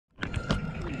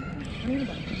Here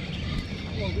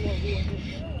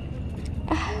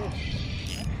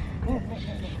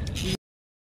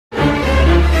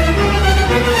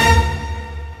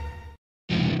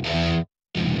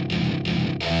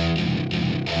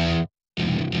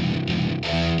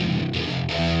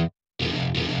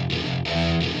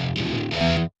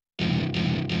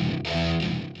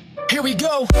we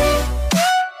go.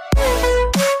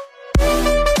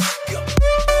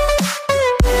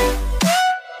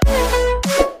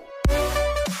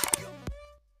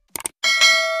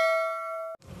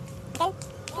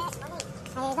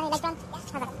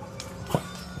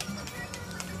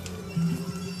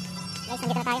 Guys,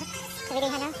 nandito na tayo sa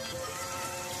bilihan na.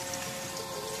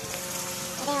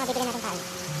 Ito yung bibili natin tayo.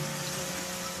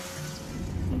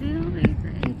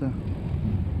 Ito.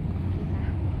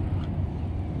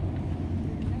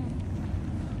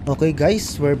 Okay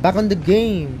guys, we're back on the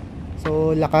game.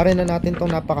 So lakarin na natin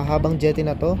tong napakahabang jetty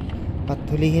na to at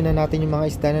hulihin na natin yung mga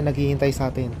isda na naghihintay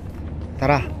sa atin.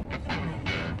 Tara.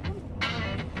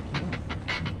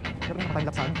 Pero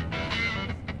nakatanggap saan?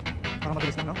 Para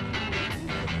mabilis lang, no?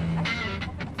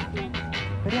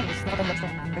 Pero yan, nakatanggap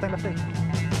saan? Nakatanggap saan eh.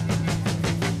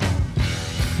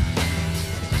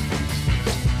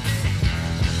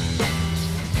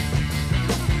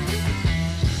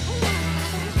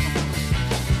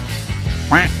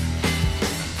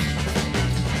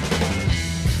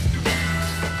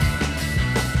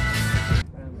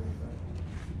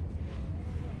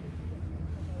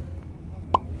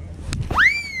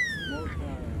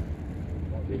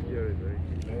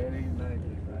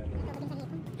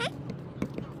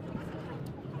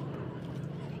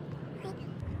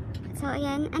 So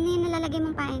ayan, ano yung nalalagay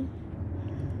mong pain?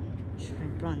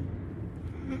 Shrimp run.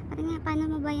 Parang nga, paano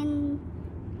mo ba yan?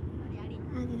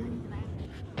 Gano'n.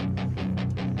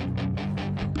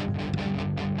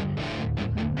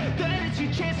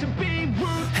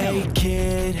 Hey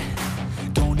kid,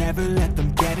 don't ever let them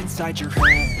get inside your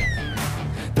head.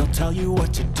 They'll tell you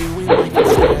what to do in life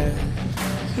instead.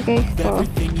 Okay, so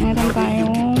meron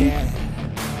tayong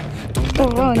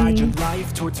turon.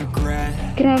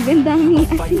 Grabe, ang daming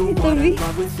asin ito, B.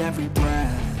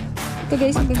 Ito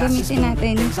guys, gagamitin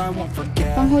natin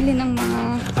panghuli ng mga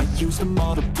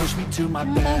tawag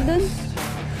doon?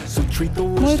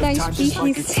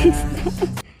 Multi-species.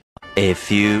 A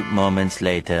few moments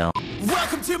later.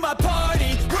 Welcome to my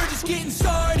party, we're just getting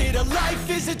started. A life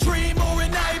is a dream or a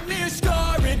nightmare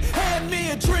scarring. Hand me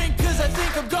a drink cause I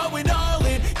think I'm going all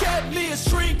in. Get me a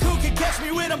shrink who can catch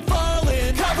me when I'm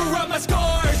falling. Cover up my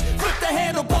scars, flip the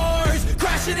handlebars,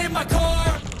 crashing in my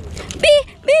car. B!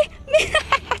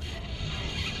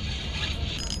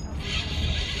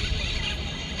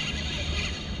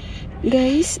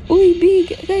 Guys, uy, big.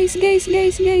 Guys. Guys,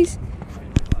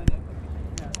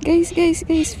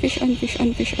 fish on.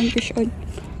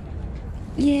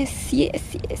 Yes.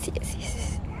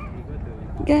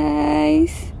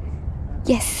 Guys.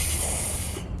 Yes.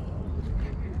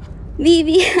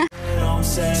 Baby.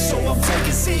 So I'm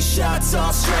taking 6 shots all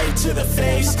straight to the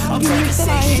face. I'm taking 6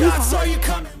 shots, are you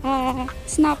coming?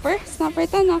 Snapper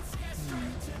to, no?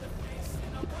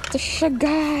 Ito siya,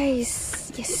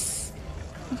 guys. Yes.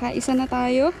 Nakaisa na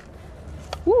tayo.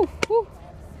 Woo.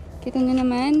 Kita nyo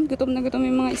naman, gutom na gutom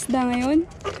yung mga isda ngayon.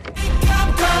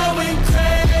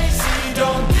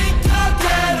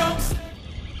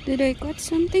 Did I caught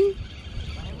something?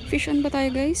 Fish on ba tayo,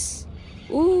 guys?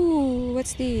 Ooh,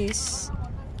 what's this?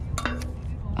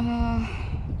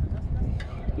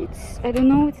 I don't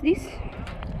know what's this.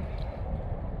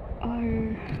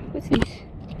 Or what's this?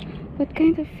 What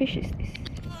kind of fish is this?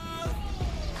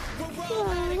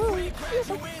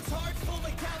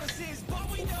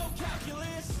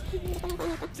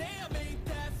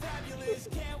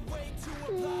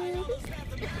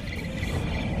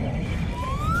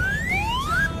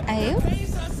 Ayaw?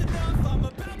 Isa.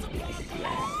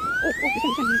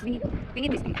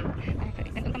 Bingit.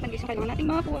 Gantong tamban guys yung kailangan natin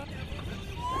makakuha.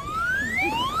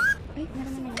 Ay,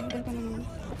 meron naman. Ganto naman.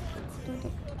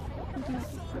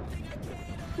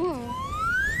 Wow.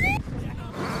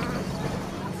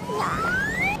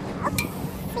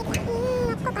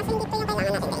 Kasi hindi ito yung kailangan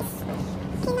natin guys.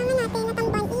 Kailangan natin na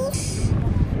tamban is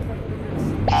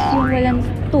yung walang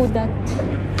Todak.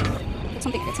 That's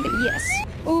something. Yes.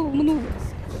 Oh, manug.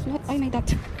 Lahat ay may dot.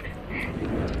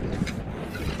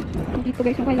 Dito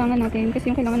guys yung kailangan natin. Kasi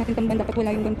yung kailangan natin tamban dapat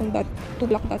wala yung gantong dot. 2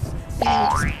 black dots.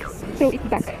 Throw it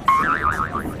back.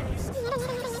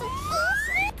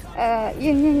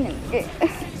 Yun.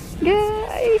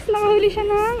 Guys, nakahuli siya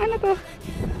ng ano to?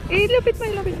 Lapit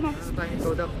mo.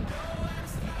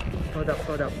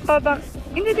 Todak.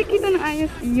 Hindi kita ng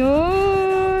ayos.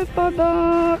 Yun,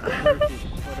 Todak.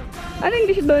 Ano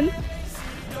English doon?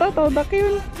 to, Todak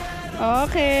yun.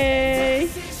 Okay.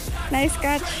 Nice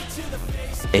catch.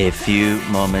 A few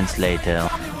moments later.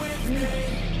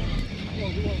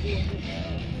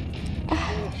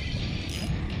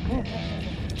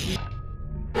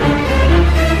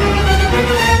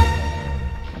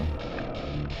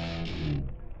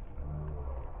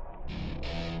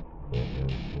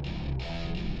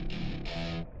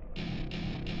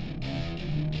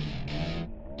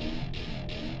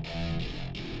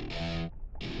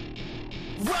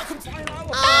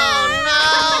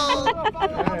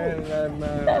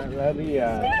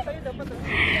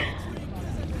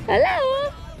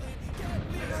 Hello.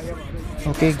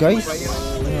 Okay guys,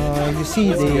 you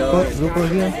see they caught grouper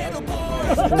here. Oh,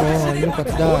 look at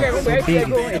that, so big.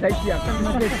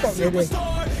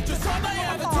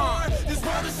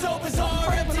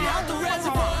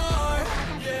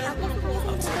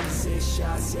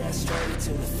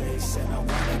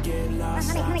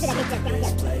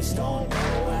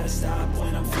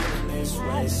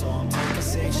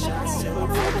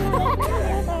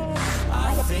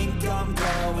 I think I'm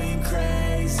going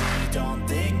crazy. Don't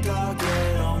think I'll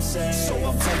get home safe. So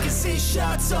I'm taking 6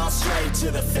 shots all straight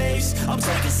to the face. I'm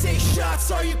taking 6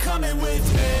 shots, are you coming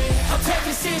with me? I'm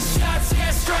taking 6 shots,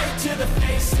 yeah, straight to the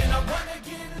face. And I wanna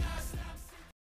get